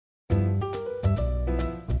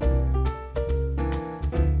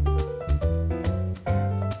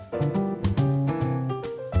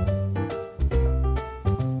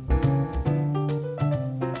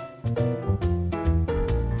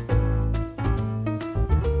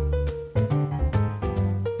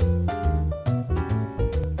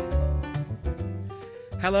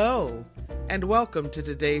Hello, and welcome to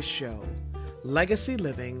today's show, Legacy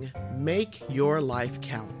Living, Make Your Life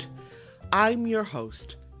Count. I'm your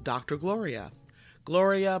host, Dr. Gloria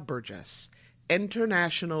Burgess,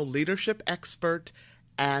 international leadership expert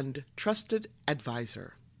and trusted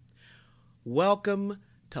advisor. Welcome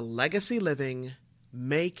to Legacy Living,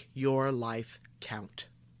 Make Your Life Count.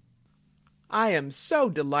 I am so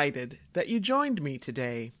delighted that you joined me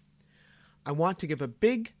today. I want to give a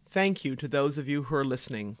big thank you to those of you who are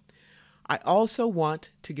listening. I also want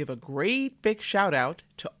to give a great big shout out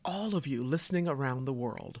to all of you listening around the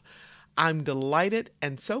world. I'm delighted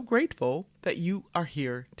and so grateful that you are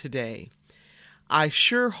here today. I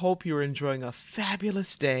sure hope you're enjoying a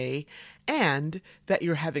fabulous day and that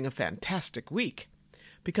you're having a fantastic week.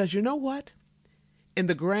 Because you know what? In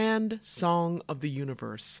the grand song of the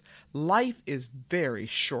universe, life is very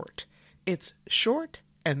short. It's short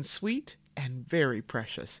and sweet and very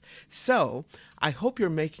precious. So I hope you're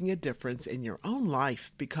making a difference in your own life,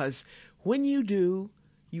 because when you do,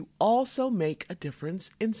 you also make a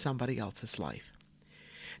difference in somebody else's life.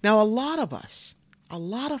 Now, a lot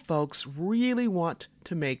of folks really want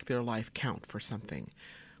to make their life count for something,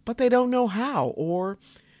 but they don't know how, or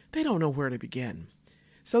they don't know where to begin.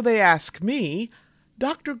 So they ask me,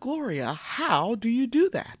 Dr. Gloria, how do you do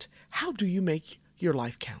that? How do you make your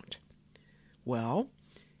life count? Well,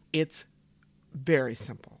 it's very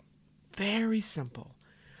simple. Very simple.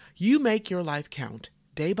 You make your life count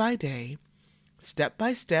day by day, step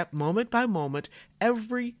by step, moment by moment,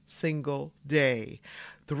 every single day.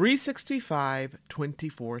 365,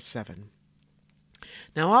 24/7.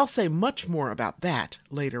 Now, I'll say much more about that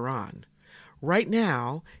later on. Right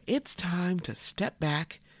now, it's time to step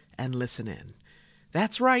back and listen in.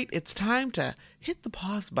 That's right, it's time to hit the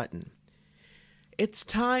pause button. It's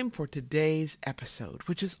time for today's episode,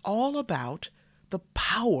 which is all about the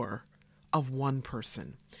power of one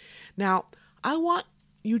person. Now, I want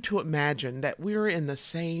you to imagine that we're in the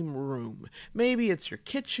same room. Maybe it's your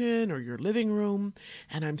kitchen or your living room,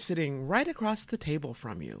 and I'm sitting right across the table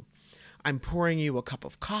from you. I'm pouring you a cup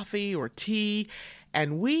of coffee or tea,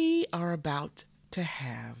 and we are about to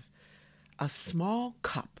have a small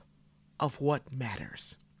cup of what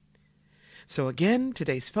matters. So again,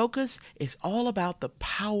 today's focus is all about the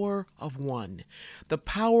power of one. The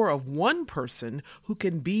power of one person who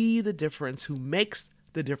can be the difference, who makes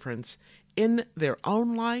the difference in their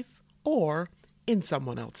own life or in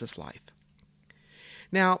someone else's life.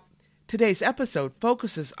 Now, today's episode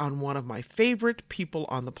focuses on one of my favorite people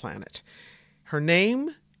on the planet. Her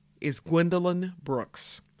name is Gwendolyn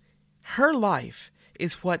Brooks. Her life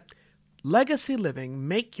is what Legacy Living,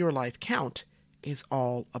 Make Your Life Count is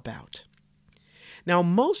all about. Now,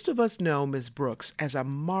 most of us know Ms. Brooks as a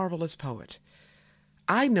marvelous poet.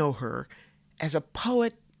 I know her as a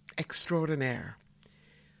poet extraordinaire.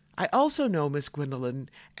 I also know Miss Gwendolyn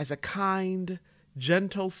as a kind,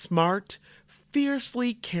 gentle, smart,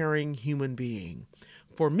 fiercely caring human being.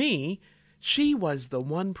 For me, she was the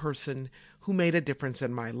one person who made a difference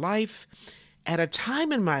in my life at a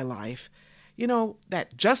time in my life,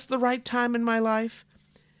 that just the right time in my life.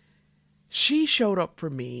 She showed up for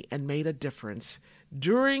me and made a difference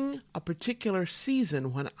during a particular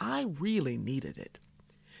season when I really needed it.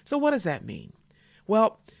 So what does that mean?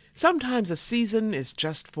 Well, sometimes a season is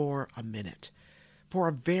just for a minute, for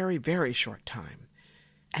a very, very short time.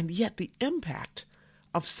 And yet the impact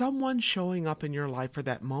of someone showing up in your life for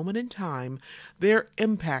that moment in time, their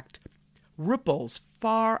impact ripples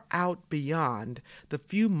far out beyond the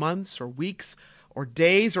few months or weeks or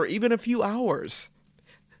days or even a few hours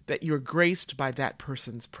that you're graced by that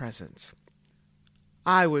person's presence.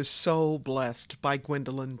 I was so blessed by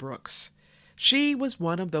Gwendolyn Brooks. She was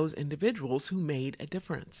one of those individuals who made a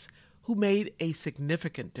difference, who made a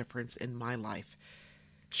significant difference in my life.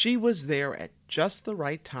 She was there at just the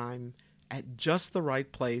right time, at just the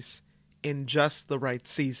right place, in just the right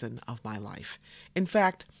season of my life. In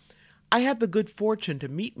fact, I had the good fortune to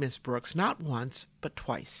meet Miss Brooks not once, but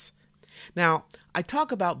twice. Now, I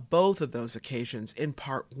talk about both of those occasions in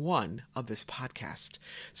part 1 of this podcast,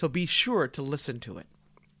 so be sure to listen to it.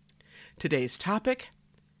 Today's topic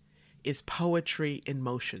is poetry in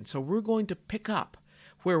motion, so we're going to pick up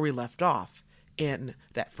where we left off in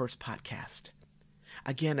that first podcast.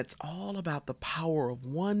 Again, it's all about the power of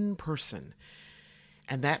one person,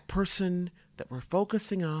 and that person that we're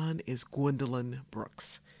focusing on is Gwendolyn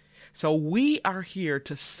Brooks. So we are here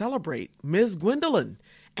to celebrate Ms. Gwendolyn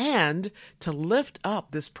and to lift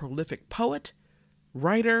up this prolific poet,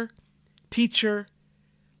 writer, teacher,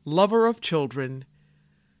 lover of children,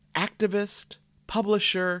 activist,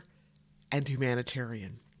 publisher, and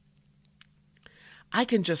humanitarian. I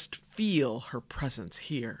can just feel her presence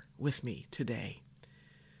here with me today.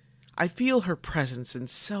 I feel her presence in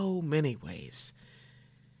so many ways.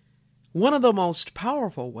 One of the most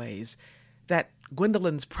powerful ways that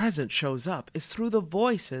Gwendolyn's presence shows up is through the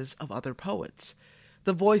voices of other poets,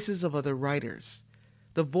 the voices of other writers,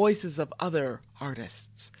 the voices of other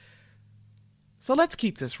artists. So let's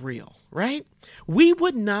keep this real, right? We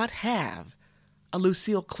would not have a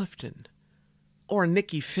Lucille Clifton, or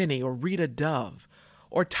Nikki Finney, or Rita Dove,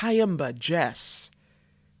 or Tyemba Jess,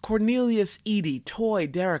 Cornelius Eady, Toy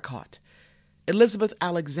Derricott, Elizabeth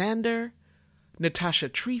Alexander, Natasha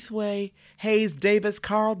Trethewey, Hayes Davis,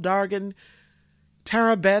 Carl Dargan,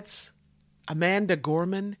 Tara Betts, Amanda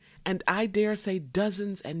Gorman, and I dare say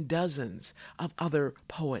dozens and dozens of other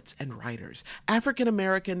poets and writers, African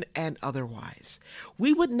American and otherwise.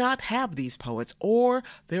 We would not have these poets or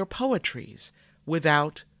their poetries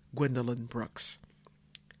without Gwendolyn Brooks.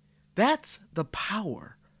 That's the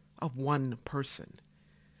power of one person.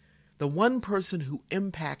 The one person who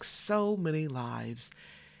impacts so many lives,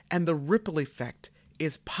 and the ripple effect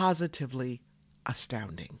is positively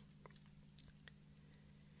astounding.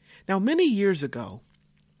 Now, many years ago,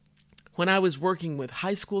 when I was working with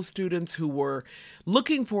high school students who were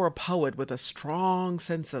looking for a poet with a strong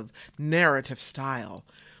sense of narrative style,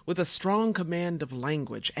 with a strong command of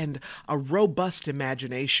language and a robust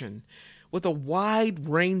imagination, with a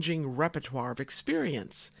wide-ranging repertoire of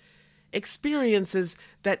experiences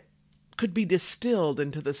that could be distilled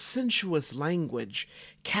into the sensuous language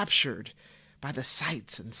captured by the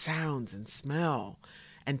sights and sounds and smell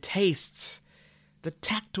and tastes, the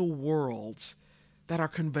tactile worlds that are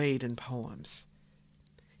conveyed in poems.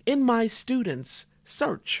 In my students'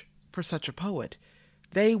 search for such a poet,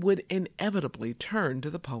 they would inevitably turn to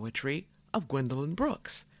the poetry of Gwendolyn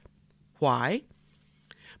Brooks. Why?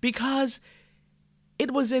 Because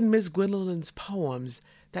it was in Miss Gwendolyn's poems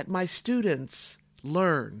that my students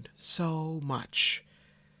learned so much.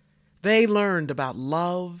 They learned about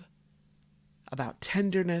love, about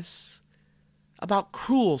tenderness, about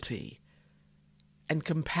cruelty and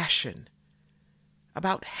compassion,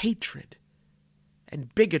 about hatred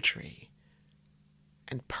and bigotry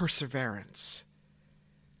and perseverance.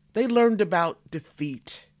 They learned about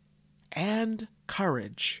defeat and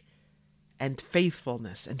courage and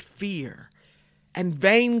faithfulness and fear and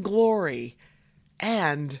vainglory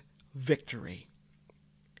and victory.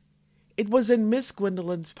 It was in Miss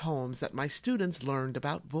Gwendolyn's poems that my students learned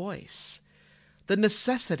about voice, the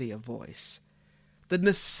necessity of voice, the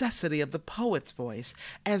necessity of the poet's voice,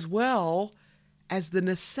 as well as the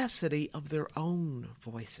necessity of their own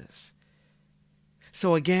voices.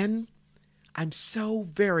 So again, I'm so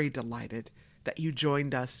very delighted that you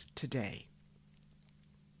joined us today.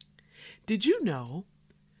 Did you know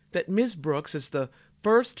that Ms. Brooks is the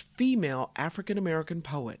first female African American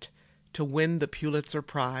poet to win the Pulitzer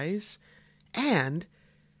Prize, and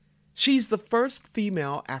she's the first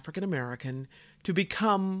female African American to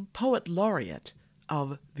become Poet Laureate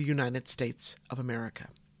of the United States of America?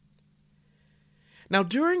 Now,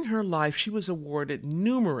 during her life, she was awarded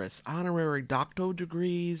numerous honorary doctoral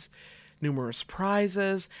degrees, numerous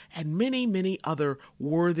prizes, and many, many other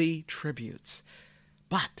worthy tributes.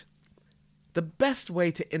 But the best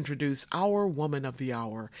way to introduce our woman of the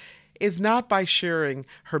hour is not by sharing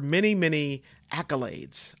her many, many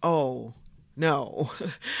accolades. Oh, no.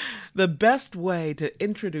 The best way to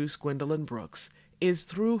introduce Gwendolyn Brooks is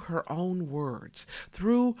through her own words,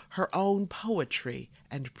 through her own poetry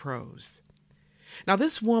and prose. Now,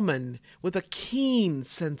 this woman with a keen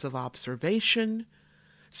sense of observation,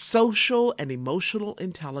 social and emotional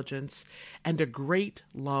intelligence, and a great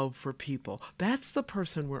love for people, that's the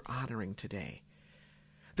person we're honoring today.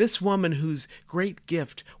 This woman whose great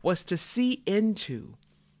gift was to see into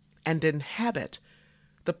and inhabit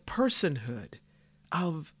the personhood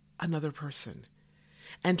of another person,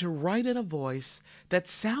 and to write in a voice that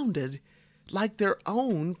sounded like their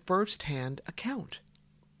own first-hand account.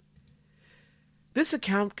 This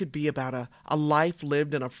account could be about a life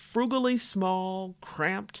lived in a frugally small,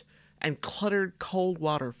 cramped, and cluttered cold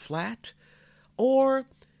water flat, or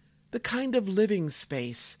the kind of living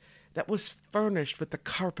space that was furnished with the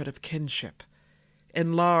carpet of kinship,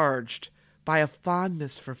 enlarged by a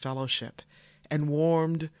fondness for fellowship, and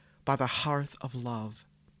warmed by the hearth of love.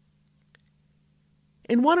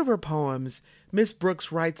 In one of her poems, Miss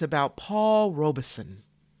Brooks writes about Paul Robeson.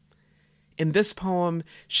 In this poem,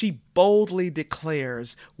 she boldly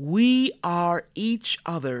declares, "We are each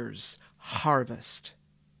other's harvest.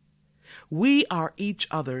 We are each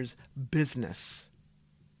other's business.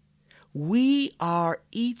 We are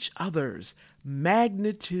each other's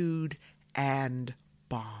magnitude and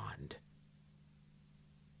bond."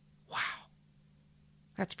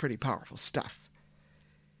 That's pretty powerful stuff.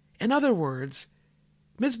 In other words,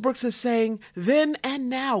 Ms. Brooks is saying, then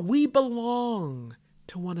and now, we belong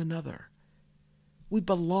to one another. We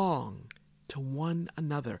belong to one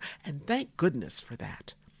another, and thank goodness for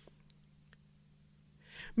that.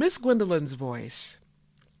 Miss Gwendolyn's voice,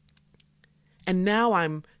 and now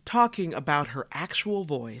I'm talking about her actual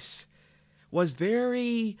voice, was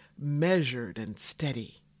very measured and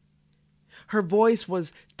steady. Her voice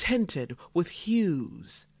was tinted with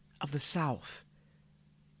hues of the South.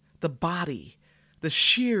 The body, the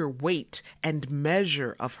sheer weight and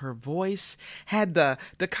measure of her voice had the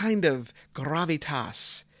kind of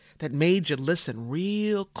gravitas that made you listen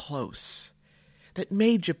real close, that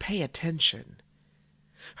made you pay attention.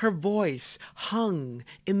 Her voice hung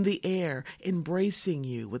in the air, embracing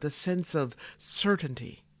you with a sense of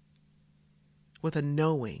certainty, with a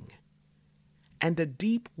knowing, and a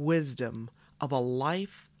deep wisdom of a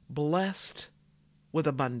life blessed with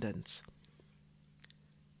abundance.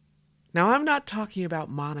 Now, I'm not talking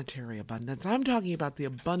about monetary abundance. I'm talking about the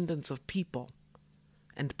abundance of people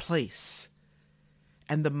and place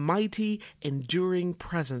and the mighty, enduring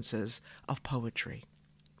presences of poetry.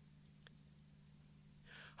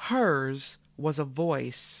 Hers was a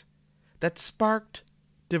voice that sparked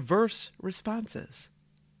diverse responses.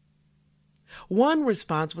 One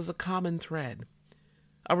response was a common thread,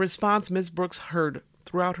 a response Ms. Brooks heard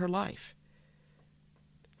throughout her life.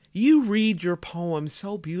 You read your poem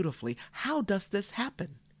so beautifully. How does this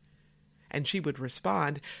happen? And she would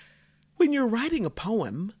respond, when you're writing a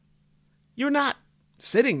poem, you're not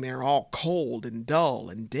sitting there all cold and dull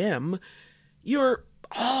and dim. You're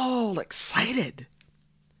all excited.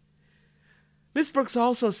 Miss Brooks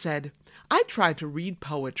also said, I try to read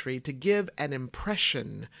poetry to give an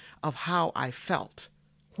impression of how I felt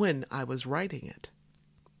when I was writing it.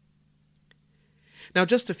 Now,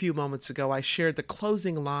 just a few moments ago, I shared the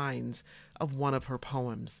closing lines of one of her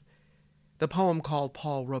poems, the poem called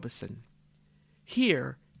Paul Robeson.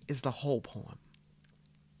 Here is the whole poem.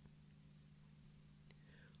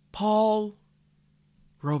 Paul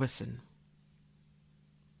Robeson.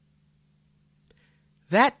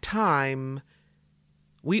 That time,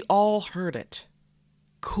 we all heard it,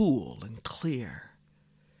 cool and clear,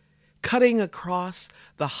 cutting across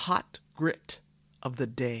the hot grit of the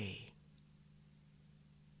day.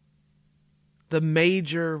 The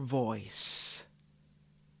major voice,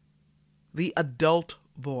 the adult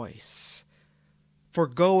voice,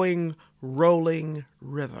 foregoing rolling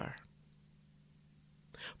river,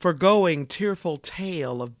 foregoing tearful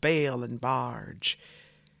tale of bale and barge,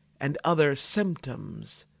 and other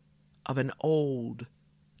symptoms of an old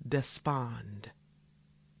despond.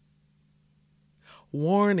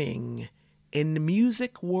 Warning in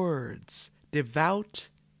music words devout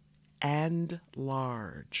and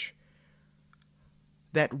large,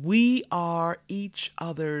 that we are each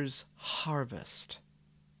other's harvest.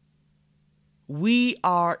 We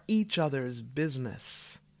are each other's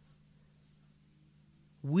business.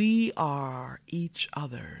 We are each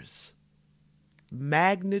other's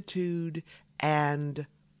magnitude and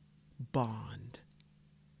bond.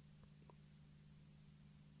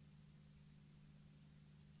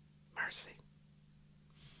 Mercy.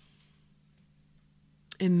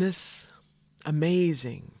 In this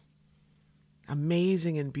amazing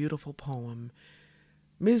and beautiful poem,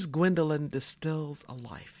 Ms. Gwendolyn distills a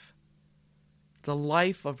life. The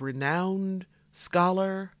life of renowned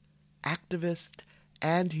scholar, activist,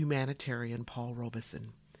 and humanitarian Paul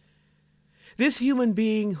Robeson. This human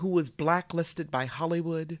being who was blacklisted by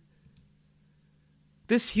Hollywood.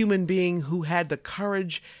 This human being who had the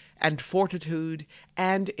courage and fortitude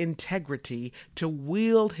and integrity to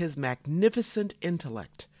wield his magnificent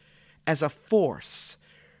intellect as a force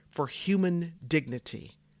for human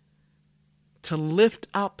dignity, to lift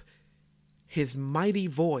up his mighty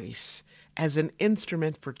voice as an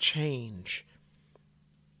instrument for change,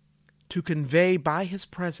 to convey by his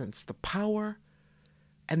presence the power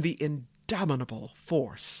and the indomitable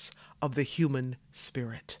force of the human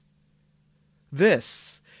spirit.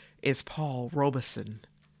 This is Paul Robeson,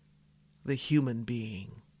 the human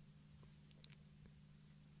being.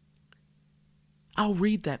 I'll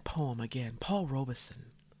read that poem again, Paul Robeson.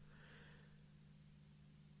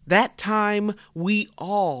 That time we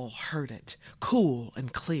all heard it, cool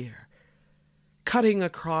and clear, cutting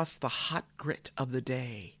across the hot grit of the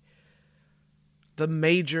day. The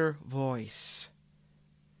major voice,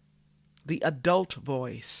 the adult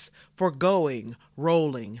voice, foregoing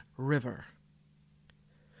rolling river,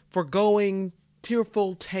 foregoing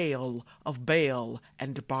tearful tale of bale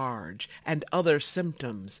and barge, and other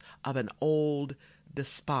symptoms of an old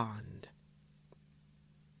despond.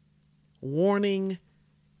 Warning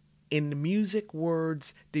in music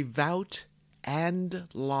words devout and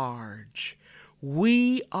large.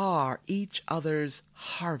 We are each other's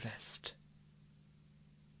harvest.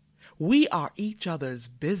 We are each other's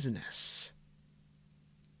business.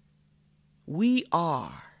 We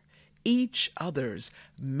are each other's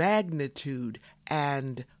magnitude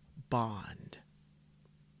and bond.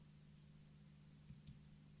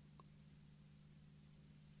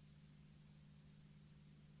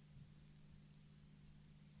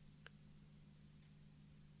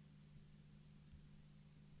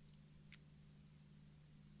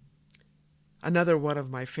 Another one of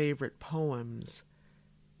my favorite poems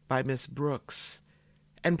by Miss Brooks,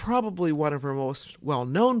 and probably one of her most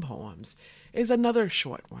well-known poems, is another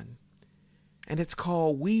short one, and it's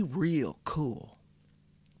called We Real Cool.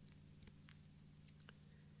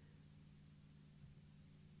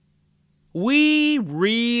 We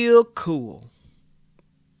real cool.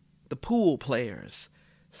 The pool players,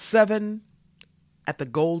 7 at the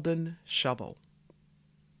Golden Shovel.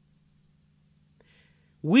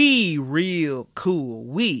 We real cool.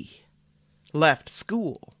 We left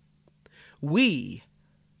school. We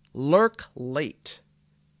lurk late.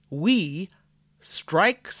 We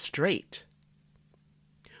strike straight.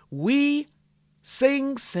 We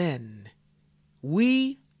sing sin.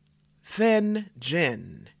 We thin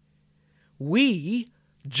gin. We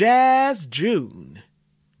jazz June.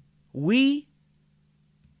 We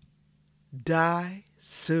die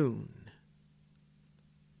soon.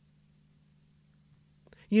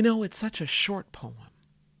 You know, it's such a short poem,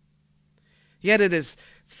 yet it is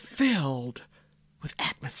filled with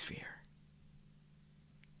atmosphere.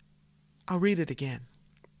 I'll read it again.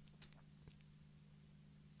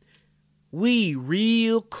 We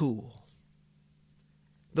real cool.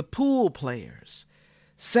 The pool players,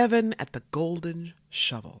 7 at the Golden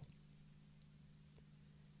Shovel.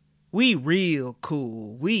 We real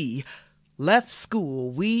cool. We left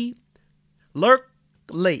school. We lurk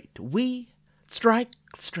late. We strike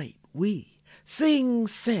straight. We sing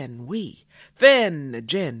sin. We thin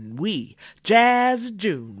gin. We jazz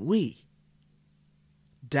June. We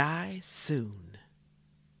die soon.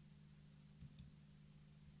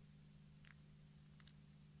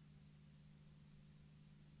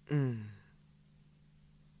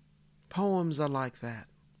 Poems are like that.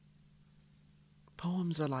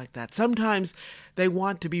 Poems are like that. Sometimes they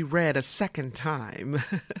want to be read a second time,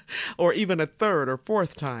 or even a third or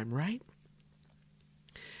fourth time, right?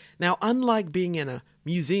 Now, unlike being in a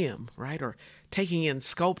museum, right, or taking in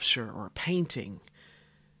sculpture or painting,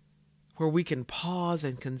 where we can pause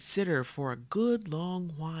and consider for a good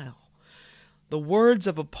long while, the words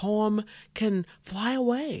of a poem can fly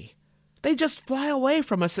away. They just fly away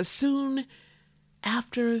from us as soon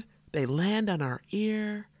after they land on our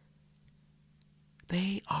ear.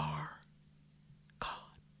 They are gone.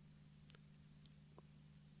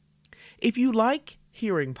 If you like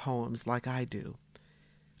hearing poems like I do,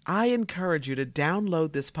 I encourage you to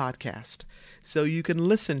download this podcast so you can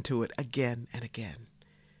listen to it again and again.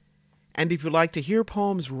 And if you like to hear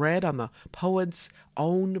poems read on the poet's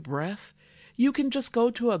own breath, you can just go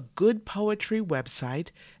to a good poetry website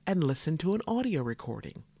and listen to an audio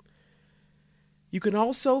recording. You can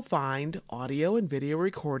also find audio and video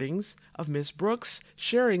recordings of Miss Brooks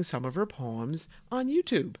sharing some of her poems on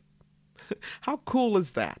YouTube. How cool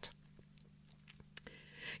is that?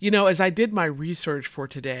 You know, as I did my research for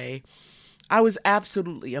today, I was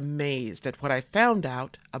absolutely amazed at what I found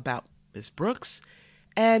out about Miss Brooks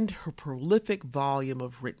and her prolific volume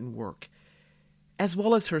of written work, as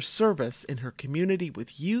well as her service in her community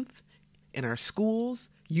with youth in our schools,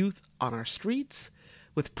 youth on our streets,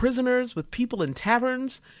 with prisoners, with people in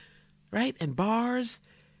taverns, right, and bars,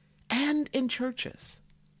 and in churches.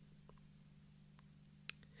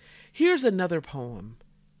 Here's another poem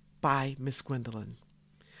by Miss Gwendolyn.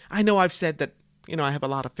 I know I've said that, I have a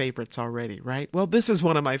lot of favorites already, right? Well, this is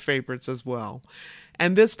one of my favorites as well.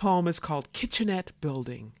 And this poem is called Kitchenette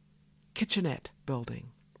Building. Kitchenette Building.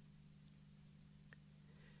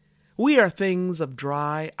 We are things of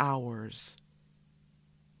dry hours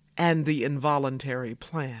and the involuntary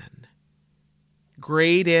plan,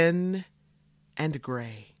 grayed in and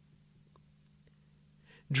gray.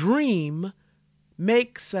 Dream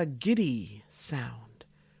makes a giddy sound,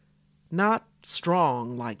 not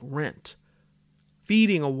strong like rent,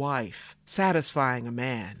 feeding a wife, satisfying a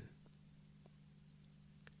man.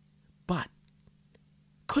 But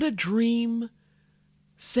could a dream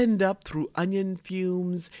send up through onion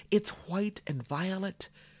fumes its white and violet,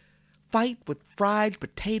 fight with fried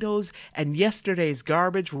potatoes and yesterday's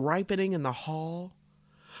garbage ripening in the hall,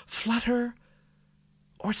 flutter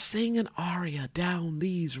or sing an aria down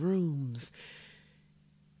these rooms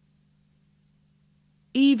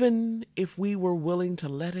even if we were willing to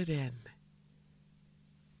let it in,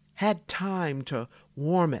 had time to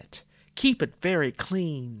warm it, keep it very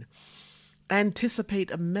clean,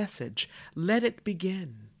 anticipate a message, let it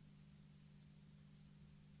begin.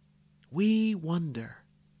 We wonder,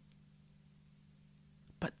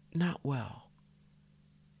 but not well.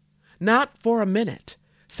 Not for a minute.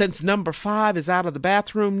 Since number 5 is out of the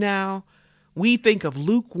bathroom now, we think of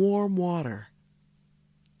lukewarm water.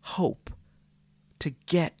 Hope to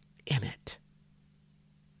get in it.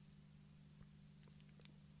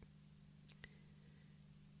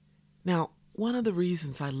 Now, one of the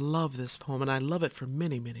reasons I love this poem, and I love it for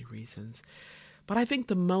many, many reasons, but I think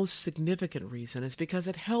the most significant reason is because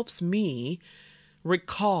it helps me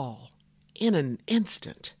recall in an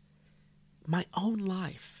instant my own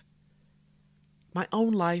life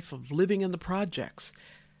of living in the projects.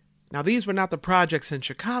 Now, these were not the projects in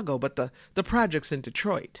Chicago, but the projects in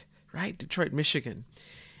Detroit, right? Detroit, Michigan.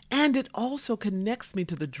 And it also connects me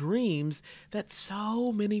to the dreams that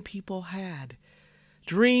so many people had.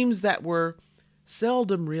 Dreams that were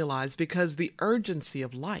seldom realized because the urgency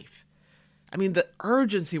of life. I mean, the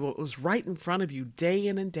urgency, what was right in front of you day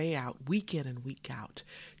in and day out, week in and week out,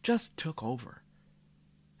 just took over.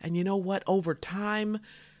 And you know what? Over time,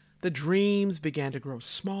 the dreams began to grow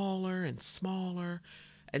smaller and smaller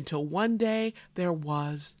until one day there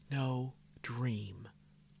was no dream.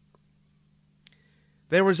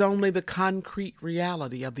 There was only the concrete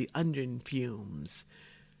reality of the onion fumes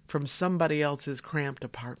from somebody else's cramped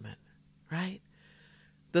apartment, right?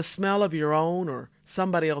 The smell of your own or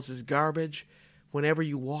somebody else's garbage whenever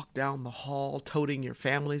you walk down the hall toting your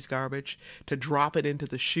family's garbage to drop it into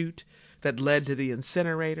the chute that led to the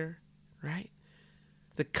incinerator, right?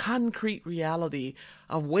 The concrete reality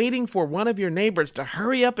of waiting for one of your neighbors to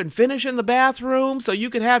hurry up and finish in the bathroom so you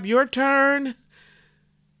could have your turn.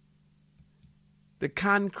 The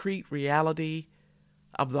concrete reality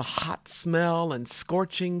of the hot smell and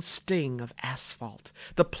scorching sting of asphalt,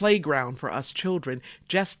 the playground for us children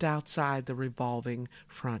just outside the revolving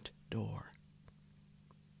front door.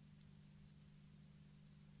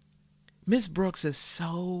 Miss Brooks is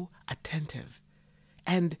so attentive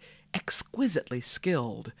and exquisitely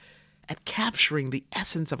skilled at capturing the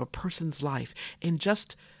essence of a person's life in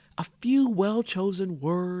just a few well-chosen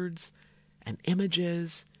words and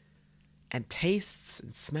images and tastes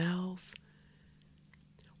and smells.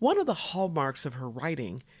 One of the hallmarks of her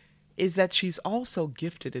writing is that she's also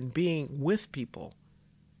gifted in being with people,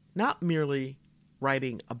 not merely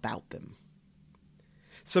writing about them.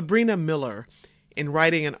 Sabrina Miller, in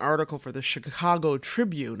writing an article for the Chicago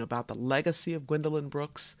Tribune about the legacy of Gwendolyn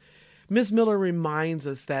Brooks, Ms. Miller reminds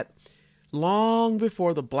us that long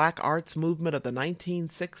before the Black arts movement of the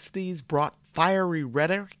 1960s brought fiery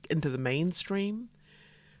rhetoric into the mainstream,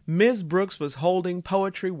 Ms. Brooks was holding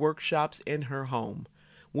poetry workshops in her home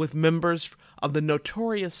with members of the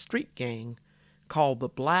notorious street gang called the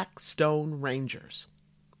Black Stone Rangers.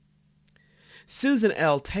 Susan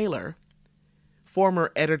L. Taylor,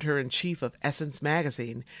 former editor-in-chief of Essence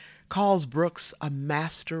magazine, calls Brooks a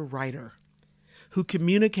master writer who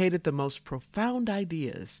communicated the most profound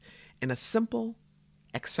ideas in a simple,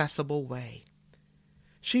 accessible way.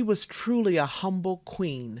 She was truly a humble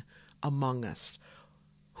queen among us,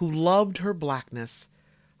 who loved her blackness,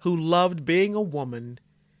 who loved being a woman,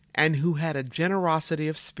 and who had a generosity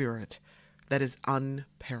of spirit that is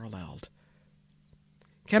unparalleled.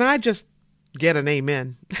 Can I just get an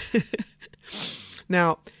amen?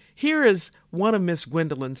 Now, here is one of Miss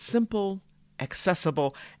Gwendolyn's simple,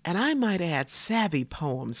 accessible, and I might add savvy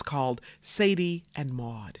poems called Sadie and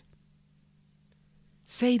Maud.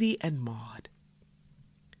 Sadie and Maud.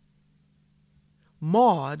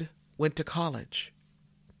 Maud went to college.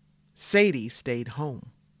 Sadie stayed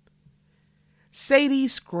home. Sadie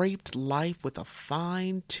scraped life with a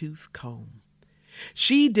fine-tooth comb.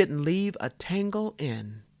 She didn't leave a tangle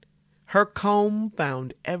in. Her comb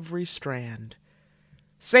found every strand.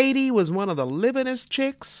 Sadie was one of the livingest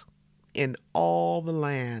chicks in all the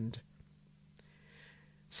land.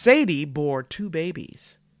 Sadie bore 2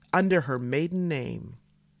 babies under her maiden name.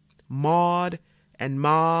 Maud and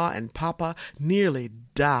Ma and Papa nearly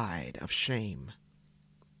died of shame.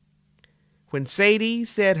 When Sadie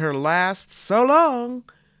said her last so long,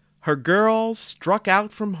 her girls struck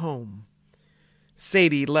out from home.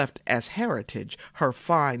 Sadie left as heritage her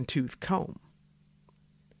fine-tooth comb.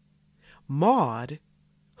 Maud,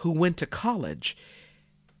 who went to college,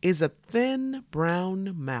 is a thin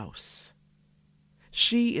brown mouse.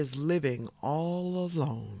 She is living all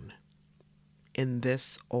alone in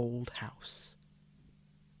this old house.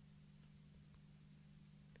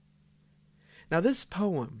 Now, this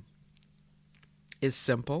poem is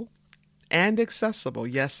simple and accessible.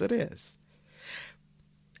 Yes, it is.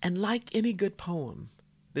 And like any good poem,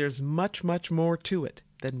 there's much, much more to it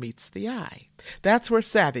than meets the eye. That's where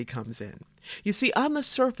savvy comes in. You see, on the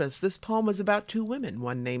surface, this poem is about two women,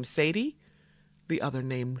 one named Sadie, the other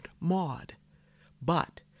named Maud.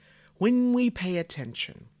 But when we pay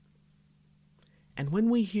attention, and when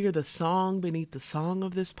we hear the song beneath the song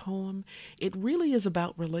of this poem, it really is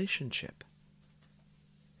about relationship.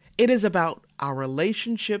 It is about our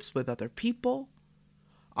relationships with other people,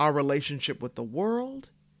 our relationship with the world,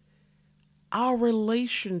 our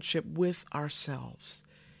relationship with ourselves.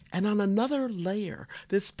 And on another layer,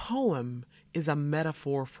 this poem is a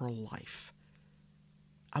metaphor for life.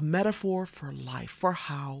 A metaphor for life, for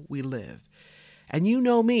how we live. And you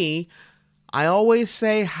know me, I always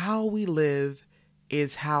say how we live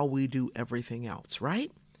is how we do everything else,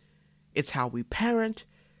 right? It's how we parent,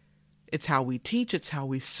 it's how we teach, it's how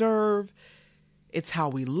we serve, it's how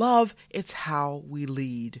we love, it's how we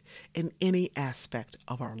lead in any aspect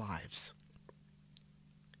of our lives.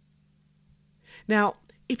 Now,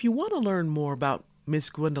 if you want to learn more about Miss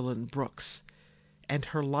Gwendolyn Brooks and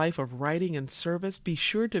her life of writing and service, be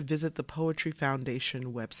sure to visit the Poetry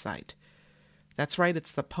Foundation website. That's right,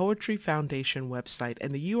 it's the Poetry Foundation website,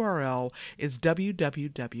 and the URL is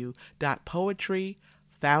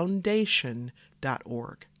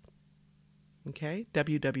www.poetryfoundation.org. Okay,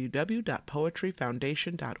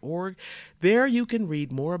 www.poetryfoundation.org. There you can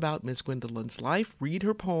read more about Miss Gwendolyn's life, read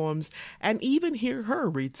her poems, and even hear her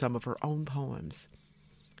read some of her own poems.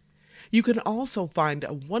 You can also find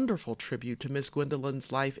a wonderful tribute to Miss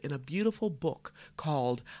Gwendolyn's life in a beautiful book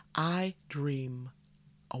called I Dream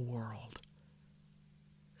a World.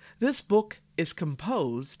 This book is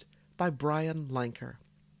composed by Brian Lanker.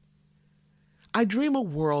 I Dream a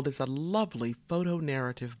World is a lovely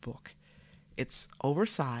photo-narrative book. It's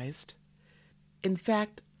oversized. In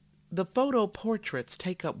fact, the photo portraits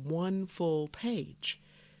take up one full page.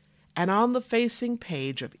 And on the facing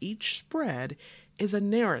page of each spread is a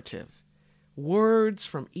narrative, words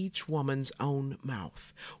from each woman's own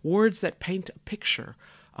mouth, words that paint a picture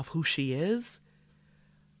of who she is,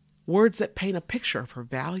 words that paint a picture of her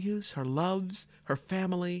values, her loves, her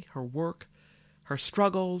family, her work, her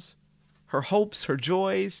struggles, her hopes, her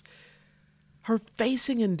joys, her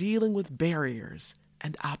facing and dealing with barriers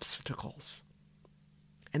and obstacles,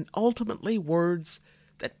 and ultimately words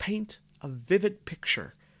that paint a vivid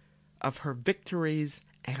picture of her victories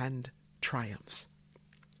and triumphs.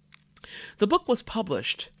 The book was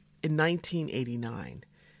published in 1989.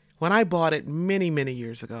 When I bought it many, many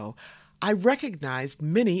years ago, I recognized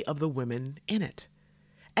many of the women in it.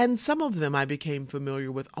 And some of them I became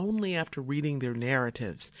familiar with only after reading their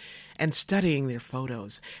narratives and studying their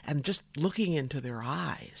photos and just looking into their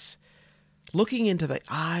eyes. Looking into the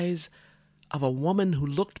eyes of a woman who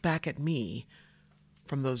looked back at me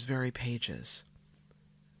from those very pages.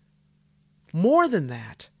 More than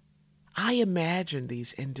that, I imagined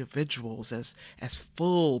these individuals as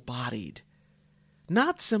full-bodied,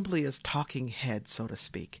 not simply as talking heads, so to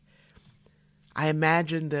speak. I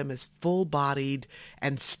imagined them as full-bodied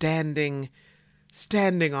and standing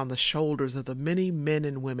on the shoulders of the many men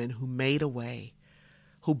and women who made a way,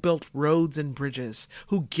 who built roads and bridges,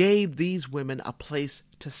 who gave these women a place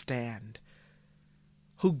to stand,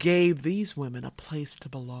 who gave these women a place to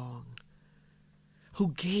belong,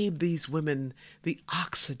 who gave these women the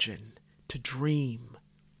oxygen to dream,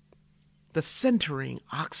 the centering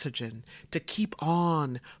oxygen to keep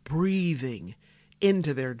on breathing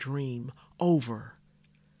into their dream over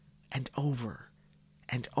and over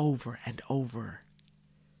and over and over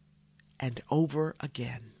and over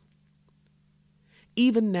again.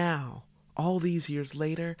 Even now, all these years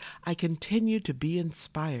later, I continue to be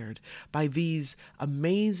inspired by these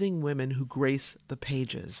amazing women who grace the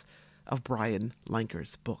pages of Brian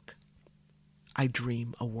Lanker's book, I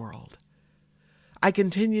Dream a World. I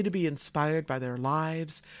continue to be inspired by their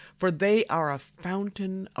lives, for they are a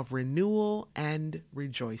fountain of renewal and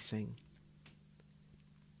rejoicing.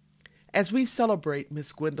 As we celebrate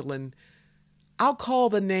Miss Gwendolyn, I'll call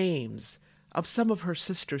the names of some of her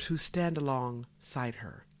sisters who stand alongside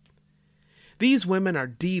her. These women are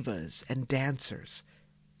divas and dancers,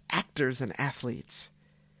 actors and athletes,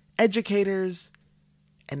 educators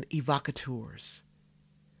and evocateurs.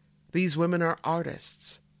 These women are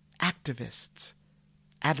artists, activists,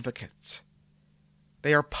 advocates.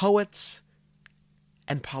 They are poets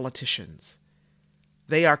and politicians.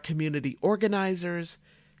 They are community organizers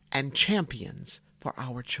and champions for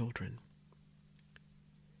our children.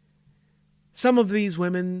 Some of these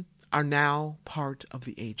women are now part of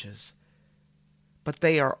the ages, but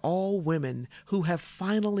they are all women who have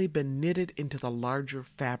finally been knitted into the larger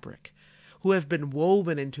fabric, who have been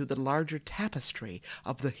woven into the larger tapestry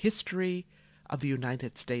of the history of the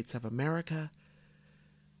United States of America.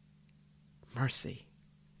 Mercy.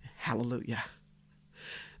 Hallelujah.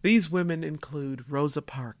 These women include Rosa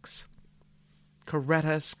Parks,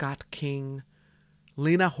 Coretta Scott King,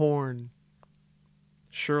 Lena Horne,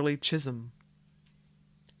 Shirley Chisholm,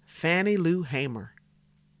 Fannie Lou Hamer,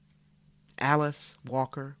 Alice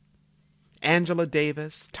Walker, Angela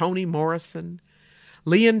Davis, Toni Morrison,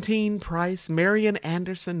 Leontine Price, Marian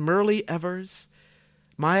Anderson, Myrlie Evers,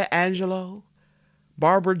 Maya Angelou,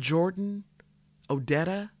 Barbara Jordan,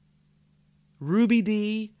 Odetta, Ruby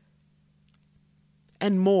Dee,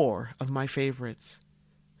 and more of my favorites.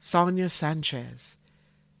 Sonia Sanchez,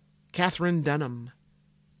 Catherine Dunham,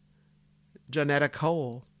 Janetta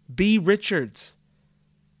Cole, B. Richards,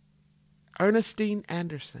 Ernestine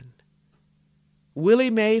Anderson, Willie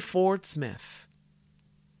Mae Ford Smith,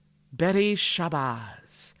 Betty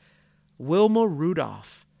Shabazz, Wilma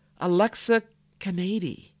Rudolph, Alexa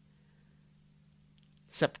Kennedy,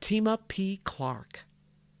 Septima P. Clark,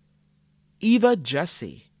 Eva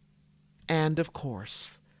Jesse, and, of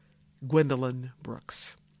course, Gwendolyn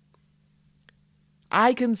Brooks.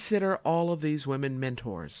 I consider all of these women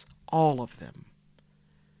mentors, all of them.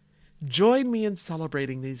 Join me in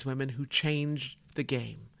celebrating these women who changed the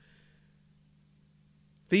game.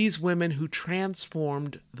 These women who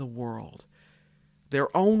transformed the world,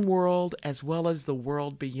 their own world as well as the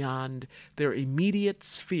world beyond their immediate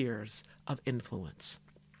spheres of influence.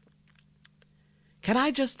 Can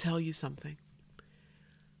I just tell you something?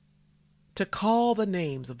 To call the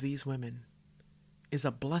names of these women is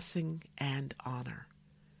a blessing and honor.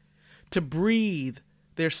 To breathe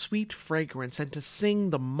their sweet fragrance and to sing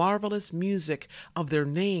the marvelous music of their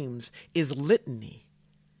names is litany.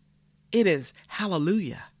 It is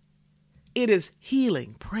hallelujah. It is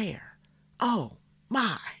healing prayer. Oh,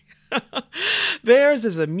 my. Theirs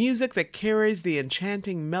is a music that carries the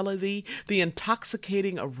enchanting melody, the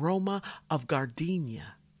intoxicating aroma of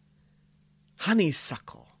gardenia,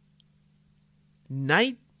 honeysuckle,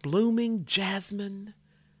 night-blooming jasmine,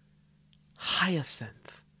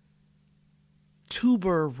 hyacinth,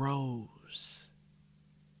 tuber rose.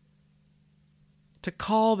 To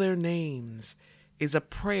call their names is a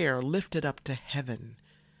prayer lifted up to heaven,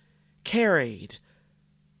 carried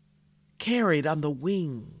on the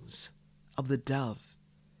wings of the dove.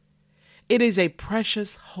 It is a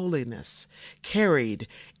precious holiness carried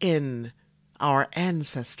in our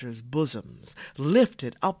ancestors' bosoms,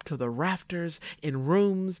 lifted up to the rafters in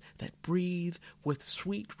rooms that breathe with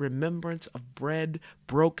sweet remembrance of bread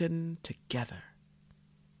broken together.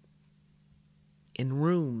 In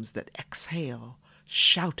rooms that exhale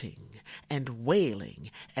shouting and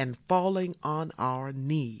wailing and falling on our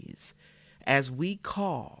knees as we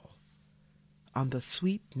call on the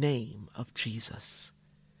sweet name of Jesus.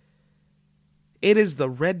 It is the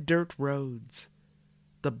red dirt roads,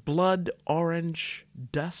 the blood orange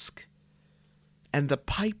dusk, and the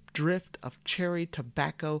pipe drift of cherry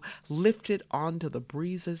tobacco lifted onto the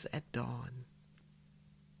breezes at dawn.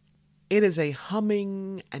 It is a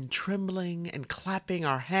humming and trembling and clapping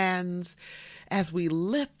our hands as we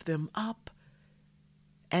lift them up,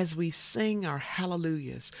 as we sing our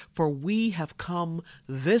hallelujahs, for we have come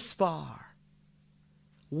this far.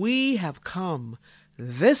 We have come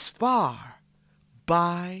this far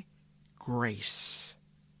by grace.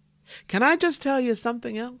 Can I just tell you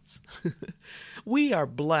something else? We are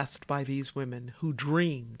blessed by these women who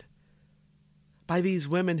dreamed, by these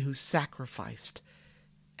women who sacrificed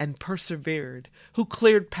and persevered, who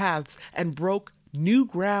cleared paths and broke new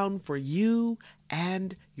ground for you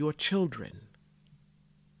and your children.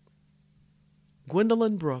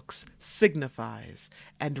 Gwendolyn Brooks signifies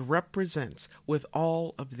and represents with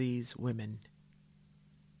all of these women.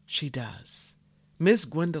 She does. Miss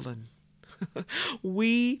Gwendolyn,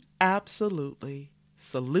 we absolutely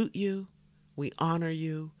salute you, we honor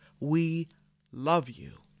you, we love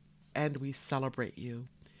you, and we celebrate you.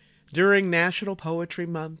 During National Poetry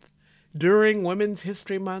Month, during Women's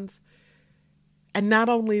History Month, and not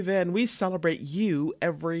only then, we celebrate you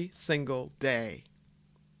every single day.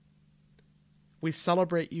 We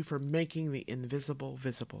celebrate you for making the invisible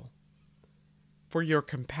visible, for your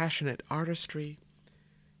compassionate artistry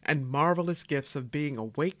and marvelous gifts of being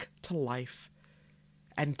awake to life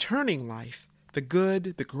and turning life, the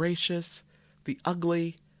good, the gracious, the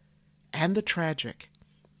ugly, and the tragic,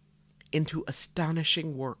 into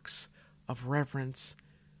astonishing works of reverence,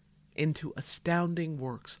 into astounding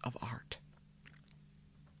works of art.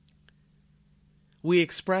 We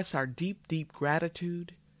express our deep, deep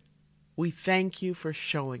gratitude. we thank you for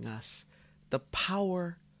showing us the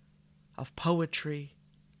power of poetry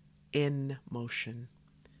in motion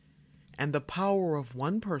and the power of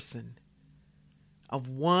one person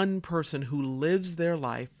who lives their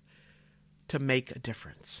life to make a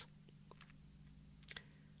difference.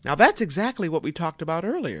 Now that's exactly what we talked about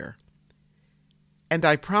earlier. And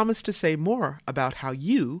I promise to say more about how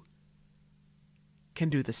you can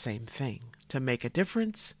do the same thing to make a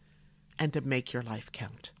difference and to make your life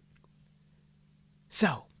count.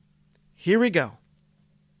 So, here we go.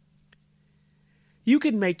 You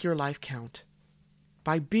can make your life count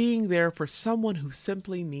by being there for someone who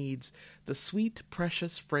simply needs the sweet,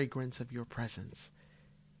 precious fragrance of your presence.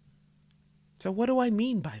 So what do I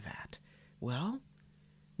mean by that? Well,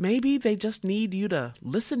 maybe they just need you to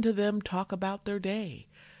listen to them talk about their day,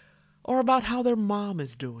 or about how their mom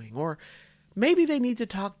is doing, or maybe they need to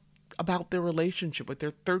talk about their relationship with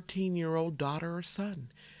their 13-year-old daughter or son.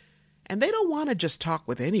 And they don't want to just talk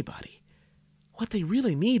with anybody. What they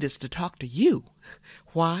really need is to talk to you.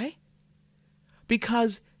 Why?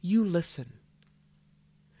 Because you listen.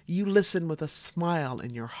 You listen with a smile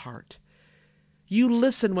in your heart. You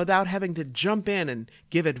listen without having to jump in and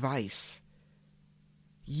give advice.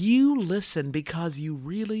 You listen because you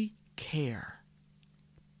really care.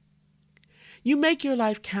 You make your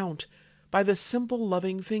life count by the simple,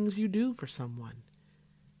 loving things you do for someone.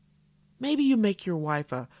 Maybe you make your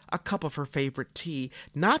wife a cup of her favorite tea,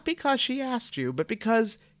 not because she asked you, but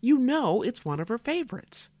because you know it's one of her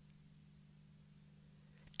favorites.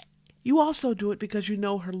 You also do it because you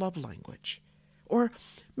know her love language. Or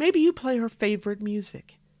maybe you play her favorite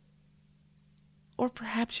music. Or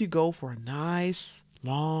perhaps you go for a nice,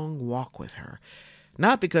 long walk with her,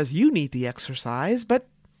 not because you need the exercise, but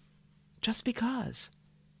just because.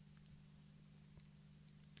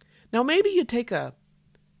 Now maybe you take a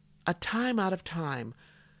time out of time,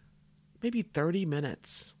 maybe 30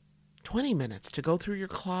 minutes, 20 minutes to go through your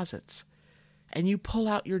closets, and you pull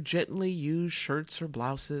out your gently used shirts or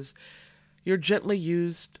blouses, your gently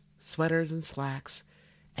used sweaters and slacks,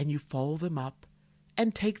 and you fold them up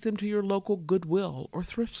and take them to your local Goodwill or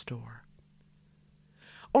thrift store.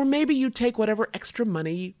 Or maybe you take whatever extra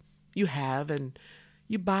money you have and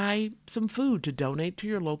you buy some food to donate to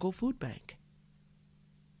your local food bank.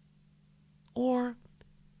 Or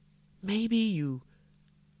maybe you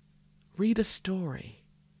read a story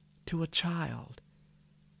to a child.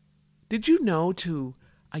 Did you know to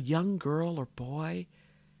a young girl or boy,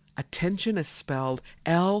 attention is spelled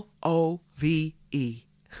L-O-V-E,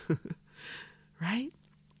 right?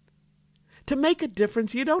 To make a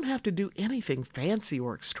difference, you don't have to do anything fancy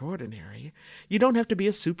or extraordinary. You don't have to be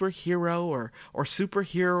a superhero or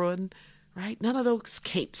superheroine, right? None of those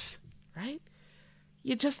capes, right?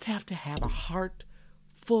 You just have to have a heart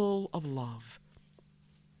full of love.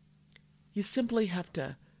 You simply have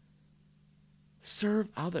to serve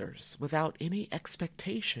others without any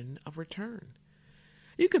expectation of return.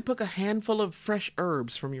 You could pick a handful of fresh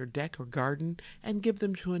herbs from your deck or garden and give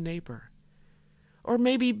them to a neighbor. Or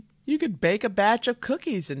maybe you could bake a batch of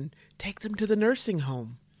cookies and take them to the nursing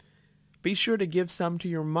home. Be sure to give some to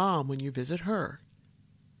your mom when you visit her.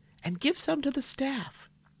 And give some to the staff.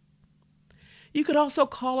 You could also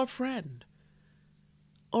call a friend.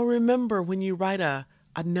 Or remember when you write a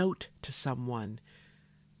note to someone,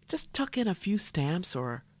 just tuck in a few stamps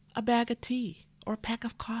or a bag of tea or a pack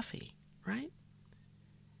of coffee, right?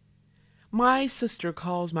 My sister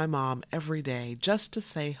calls my mom every day just to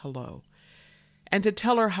say hello and to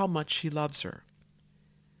tell her how much she loves her.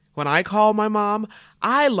 When I call my mom,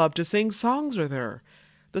 I love to sing songs with her,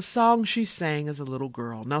 the songs she sang as a little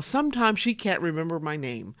girl. Now, sometimes she can't remember my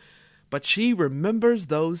name, but she remembers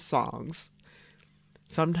those songs.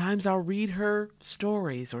 Sometimes I'll read her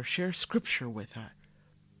stories or share scripture with her.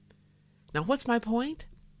 Now, what's my point?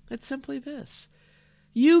 It's simply this.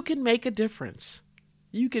 You can make a difference.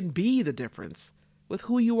 You can be the difference with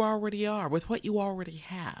who you already are, with what you already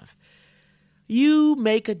have. You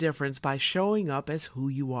make a difference by showing up as who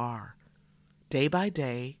you are, day by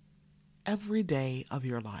day, every day of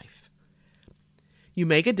your life. You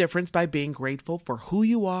make a difference by being grateful for who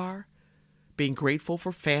you are, being grateful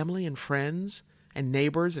for family and friends and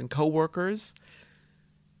neighbors and coworkers,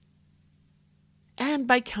 and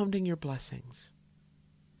by counting your blessings.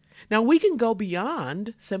 Now, we can go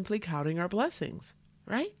beyond simply counting our blessings,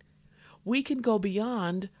 right? We can go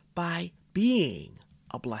beyond by being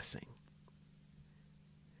a blessing.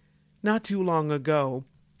 Not too long ago,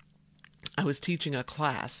 I was teaching a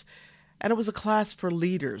class, and it was a class for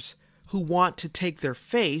leaders who want to take their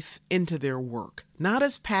faith into their work, not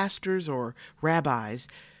as pastors or rabbis,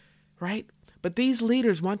 right? But these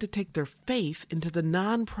leaders want to take their faith into the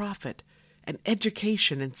nonprofit and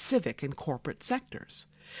education and civic and corporate sectors.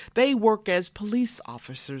 They work as police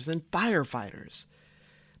officers and firefighters.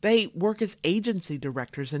 They work as agency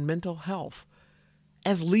directors in mental health,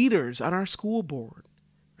 as leaders on our school board,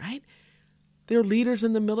 right? They're leaders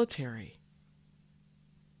in the military,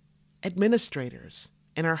 administrators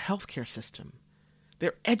in our healthcare system.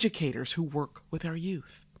 They're educators who work with our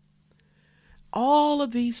youth. All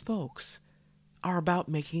of these folks are about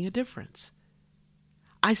making a difference.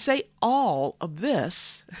 I say all of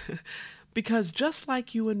this because just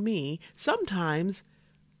like you and me, sometimes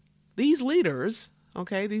these leaders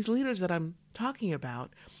that I'm talking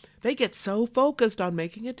about, they get so focused on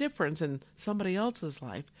making a difference in somebody else's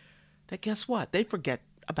life that guess what? They forget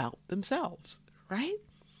about themselves, right?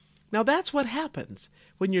 Now that's what happens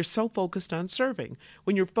when you're so focused on serving,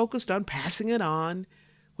 when you're focused on passing it on,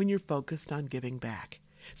 when you're focused on giving back.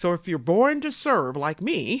 So if you're born to serve like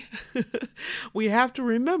me, we have to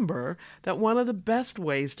remember that one of the best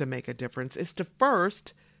ways to make a difference is to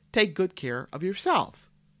first take good care of yourself,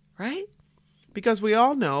 right? Because we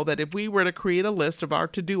all know that if we were to create a list of our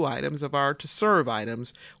to-do items, of our to-serve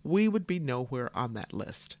items, we would be nowhere on that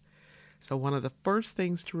list. So one of the first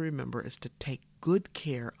things to remember is to take good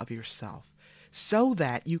care of yourself so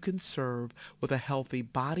that you can serve with a healthy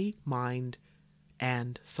body, mind,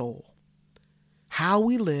 and soul. How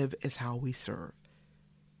we live is how we serve.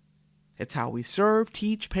 It's how we serve,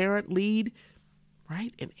 teach, parent, lead,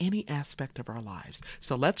 right? In any aspect of our lives.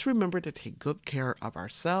 So let's remember to take good care of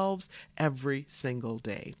ourselves every single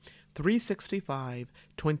day. 365,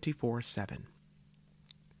 24/7.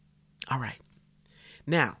 All right.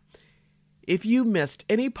 Now, if you missed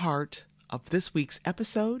any part of this week's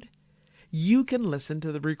episode, you can listen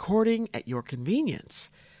to the recording at your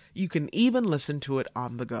convenience. You can even listen to it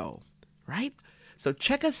on the go, right? So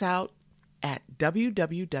check us out at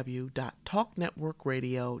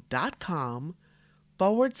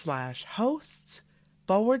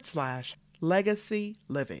www.talknetworkradio.com/hosts/legacy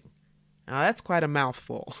living. Now that's quite a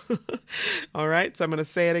mouthful. All right, so I'm going to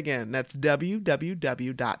say it again. That's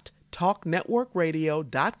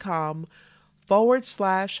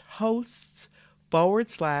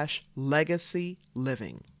www.talknetworkradio.com/hosts/legacy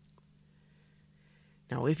living.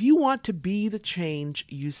 Now, if you want to be the change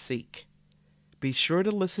you seek, be sure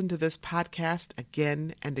to listen to this podcast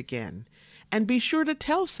again and again. And be sure to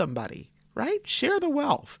tell somebody, right? Share the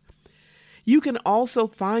wealth. You can also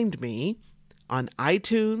find me on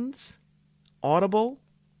iTunes, Audible,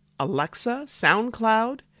 Alexa,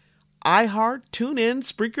 SoundCloud, iHeart, TuneIn,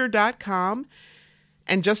 Spreaker.com,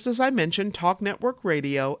 and just as I mentioned, Talk Network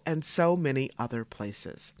Radio, and so many other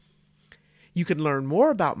places. You can learn more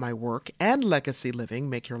about my work and Legacy Living,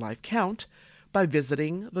 Make Your Life Count, by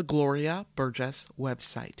visiting the Gloria Burgess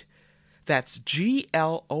website. That's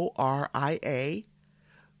GLORIA,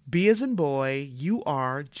 B as in boy,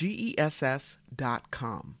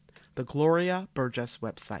 URGESS.com, the Gloria Burgess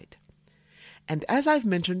website. And as I've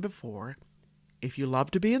mentioned before, if you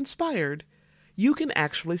love to be inspired, you can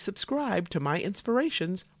actually subscribe to my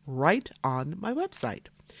inspirations right on my website.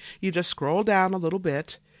 You just scroll down a little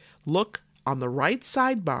bit, look on the right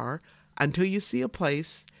sidebar until you see a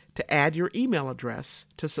place to add your email address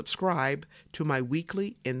to subscribe to my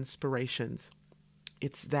weekly inspirations.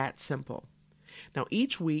 It's that simple. Now,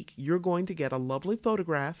 each week, you're going to get a lovely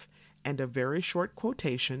photograph and a very short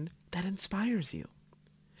quotation that inspires you.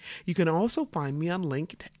 You can also find me on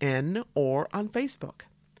LinkedIn or on Facebook.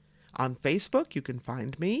 On Facebook, you can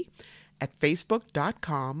find me at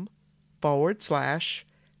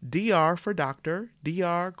facebook.com/DR for Doctor,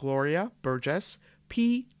 DR Gloria Burgess,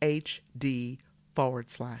 PhD.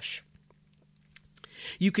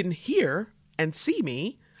 You can hear and see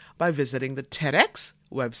me by visiting the TEDx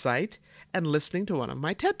website and listening to one of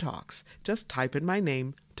my TED Talks. Just type in my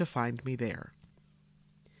name to find me there.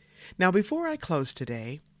 Now, before I close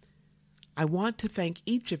today, I want to thank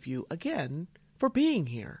each of you again for being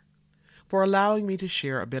here, for allowing me to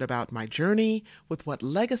share a bit about my journey with what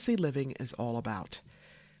legacy living is all about.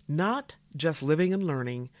 Not just living and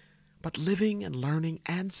learning, but living and learning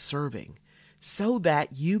and serving, so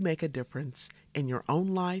that you make a difference in your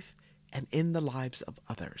own life and in the lives of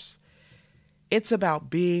others. It's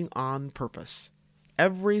about being on purpose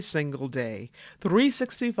every single day,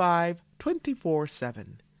 365,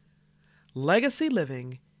 24/7. Legacy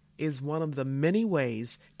living is one of the many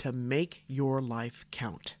ways to make your life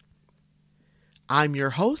count. I'm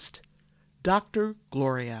your host, Dr.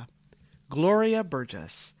 Gloria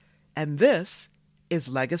Burgess, and this is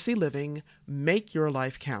Legacy Living, Make Your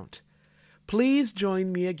Life Count. Please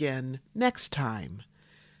join me again next time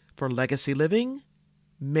for Legacy Living,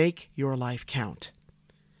 Make Your Life Count.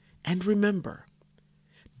 And remember,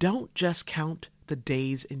 Don't just count the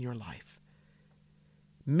days in your life.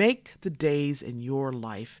 Make the days in your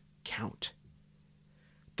life count.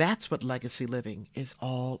 That's what legacy living is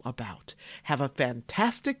all about. Have a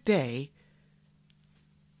fantastic day.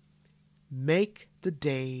 Make the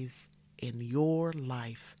days in your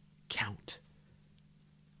life count.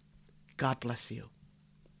 God bless you.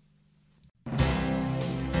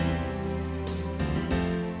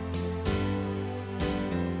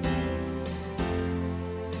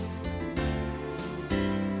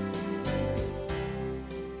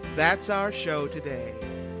 That's our show today.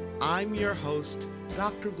 I'm your host,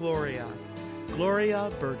 Dr. Gloria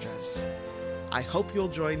Burgess. I hope you'll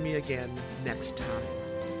join me again next time.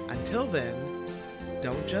 Until then,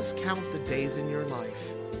 don't just count the days in your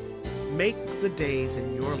life. Make the days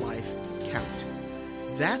in your life count.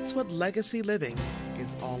 That's what legacy living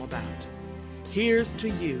is all about. Here's to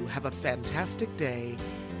you. Have a fantastic day,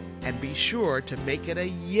 and be sure to make it a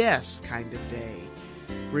yes kind of day.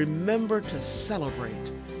 Remember to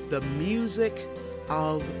celebrate the music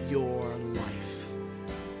of your life.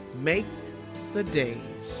 Make the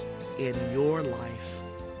days in your life